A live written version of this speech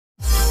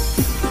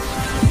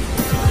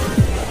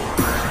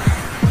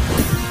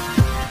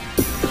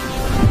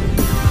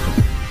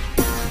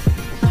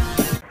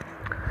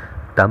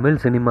தமிழ்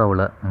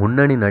சினிமாவில்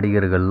முன்னணி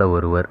நடிகர்களில்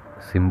ஒருவர்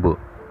சிம்பு.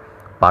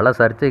 பல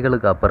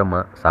சர்ச்சைகளுக்கு அப்புறமா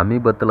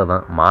சமீபத்தில்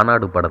தான்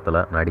மாநாடு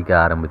படத்தில் நடிக்க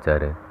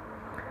ஆரம்பித்தார்.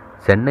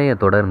 சென்னையை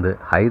தொடர்ந்து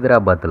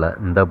ஹைதராபாத்தில்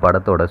இந்த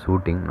படத்தோட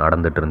ஷூட்டிங்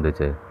நடந்துட்டு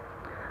இருந்துச்சு.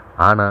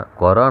 ஆனால்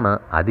கொரோனா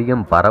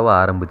அதிகம் பரவ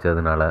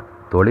ஆரம்பித்ததுனால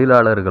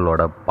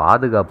தொழிலாளர்களோட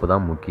பாதுகாப்பு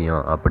தான்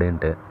முக்கியம்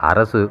அப்படின்ட்டு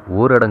அரசு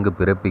ஊரடங்கு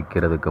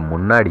பிறப்பிக்கிறதுக்கு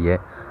முன்னாடியே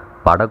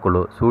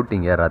படக்குழு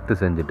ஷூட்டிங்கை ரத்து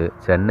செஞ்சுட்டு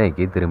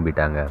சென்னைக்கு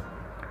திரும்பிட்டாங்க.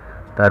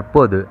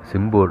 தற்போது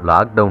சிம்பு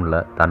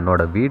லாக்டவுனில்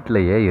தன்னோட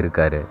வீட்டிலையே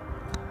இருக்கார்.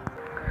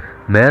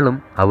 மேலும்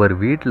அவர்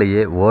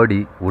வீட்டிலையே ஓடி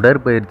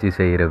உடற்பயிற்சி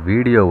செய்கிற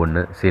வீடியோ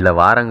ஒன்று சில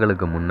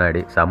வாரங்களுக்கு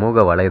முன்னாடி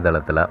சமூக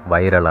வலைதளத்தில்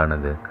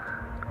வைரலானது.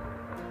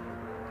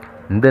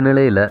 இந்த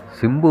நிலையில்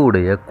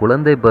சிம்புவுடைய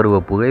குழந்தை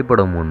பருவ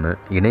புகைப்படம் ஒன்று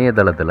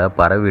இணையதளத்தில்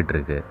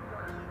பரவிட்டுருக்கு.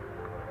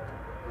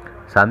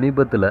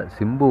 சமீபத்தில்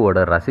சிம்புவோட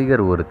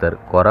ரசிகர்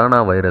ஒருத்தர்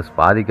கொரோனா வைரஸ்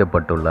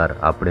பாதிக்கப்பட்டுள்ளார்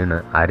அப்படின்னு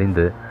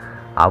அறிந்து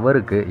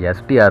அவருக்கு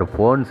எஸ்டிஆர்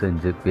ஃபோன்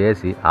செஞ்சு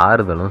பேசி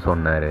ஆறுதலும்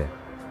சொன்னார்.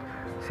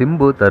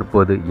 சிம்பு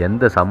தற்போது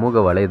எந்த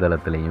சமூக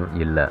வலைதளத்துலேயும்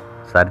இல்லை.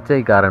 சர்ச்சை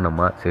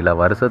காரணமாக சில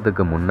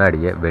வருஷத்துக்கு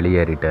முன்னாடியே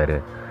வெளியேறிட்டார்.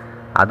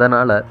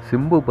 அதனால்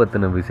சிம்பு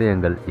பற்றின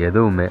விஷயங்கள்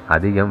எதுவுமே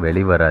அதிகம்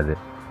வெளிவராது.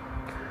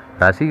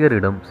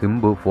 ரசிகரிடம்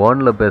சிம்பு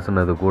ஃபோனில்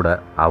பேசுனது கூட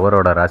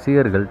அவரோட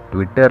ரசிகர்கள்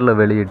ட்விட்டரில்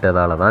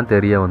வெளியிட்டதால தான்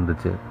தெரிய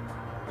வந்துச்சு.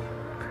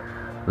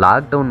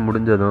 லாக்டவுன்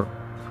முடிஞ்சதும்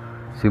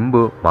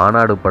சிம்பு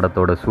மாநாடு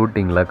படத்தோட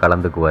ஷூட்டிங்கில்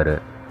கலந்துக்குவார்.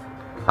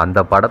 அந்த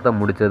படத்தை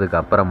முடித்ததுக்கு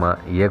அப்புறமா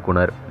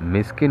இயக்குனர்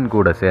மிஸ்கின்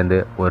கூட சேர்ந்து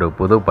ஒரு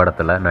புது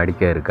படத்தில்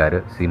நடிக்க இருக்கார்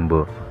சிம்பு.